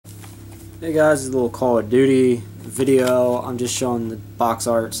Hey guys, this is a little Call of Duty video. I'm just showing the box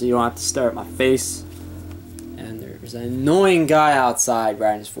art so you don't have to stare at my face. And there's an annoying guy outside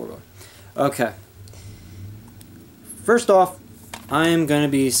riding his four-wheeler. Okay. First off, I am going to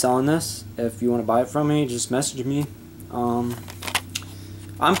be selling this. If you want to buy it from me, just message me. I'm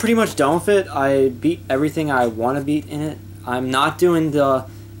pretty much done with it. I beat everything I want to beat in it. I'm not doing the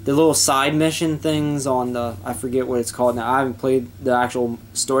little side mission things on the, I forget what it's called now. I haven't played the actual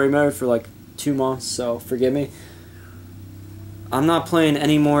story mode for like 2 months, so forgive me. I'm not playing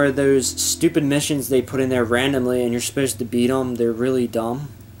any more of those stupid missions they put in there randomly and you're supposed to beat them. They're really dumb.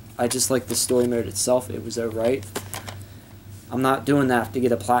 I just like the story mode itself. It was alright. I'm not doing that to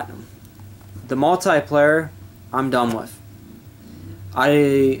get a platinum. The multiplayer, I'm done with.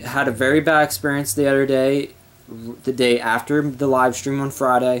 I had a very bad experience the other day, the day after the live stream on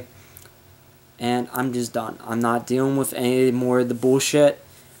Friday, and I'm just done. I'm not dealing with any more of the bullshit.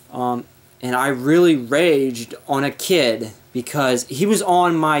 And I really raged on a kid because he was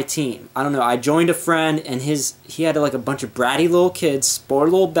on my team. I don't know, I joined a friend and he had like a bunch of bratty little kids, spoiled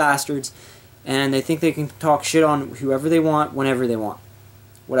little bastards, and they think they can talk shit on whoever they want, whenever they want.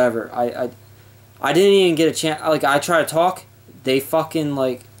 Whatever. I didn't even get a chance. Like, I try to talk, they fucking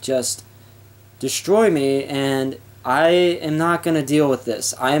like just destroy me, and I am not going to deal with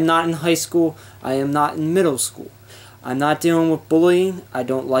this. I am not in high school. I am not in middle school. I'm not dealing with bullying. I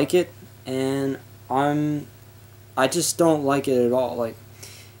don't like it, and I just don't like it at all. Like,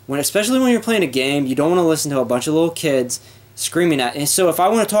 especially when you're playing a game, you don't want to listen to a bunch of little kids screaming at. And so if I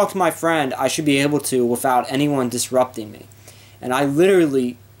want to talk to my friend, I should be able to without anyone disrupting me. And I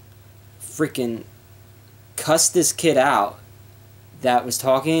literally freaking cussed this kid out that was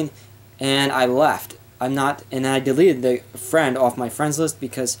talking, and I left. And I deleted the friend off my friends list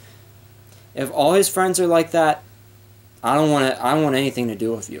because if all his friends are like that, I don't want anything to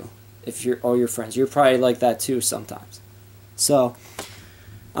do with you. If you're all your friends, you're probably like that too sometimes. So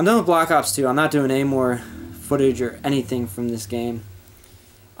I'm done with Black Ops 2. I'm not doing any more footage or anything from this game.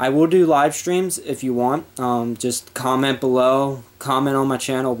 I will do live streams if you want. Just comment below, comment on my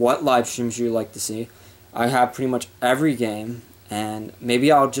channel what live streams you'd like to see. I have pretty much every game, and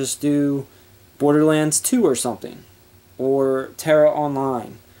maybe I'll just do Borderlands 2 or something, or Terra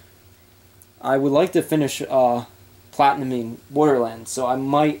Online. I would like to finish platinuming Borderlands, so I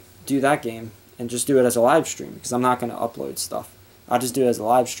might do that game and just do it as a live stream because I'm not going to upload stuff. I'll just do it as a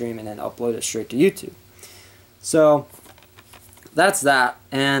live stream and then upload it straight to YouTube. So that's that,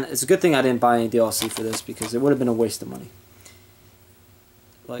 and it's a good thing I didn't buy any DLC for this because it would have been a waste of money.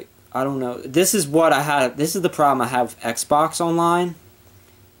 Like, I don't know. This is what I had. This is the problem I have with Xbox Online,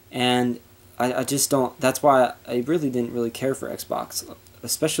 and I just don't. That's why I really didn't really care for Xbox,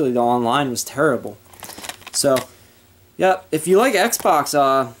 especially the online was terrible. So, yeah, if you like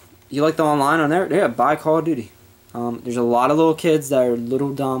Xbox, you like the online on there, yeah, buy Call of Duty. There's a lot of little kids that are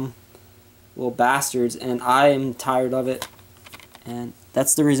little dumb, little bastards, and I am tired of it. And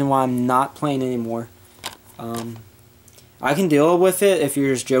that's the reason why I'm not playing anymore. I can deal with it if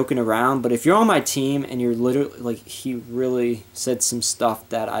you're just joking around, but if you're on my team and you're literally, like, he really said some stuff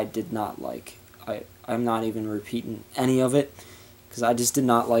that I did not like. I'm not even repeating any of it, because I just did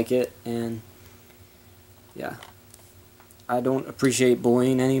not like it, and, yeah. I don't appreciate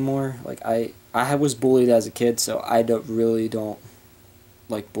bullying anymore. Like, I was bullied as a kid, so I really don't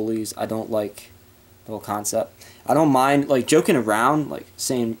like bullies. I don't like the whole concept. I don't mind, like, joking around, like,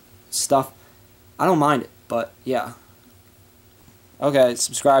 saying stuff. I don't mind it, but, yeah. Okay,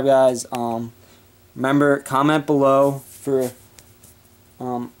 subscribe, guys. Remember, comment below for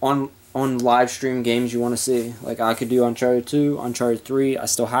on live stream games you want to see. Like, I could do Uncharted 2, Uncharted 3. I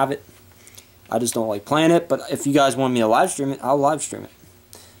still have it. I just don't like playing it. But if you guys want me to live stream it, I'll live stream it.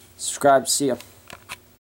 Subscribe. See ya.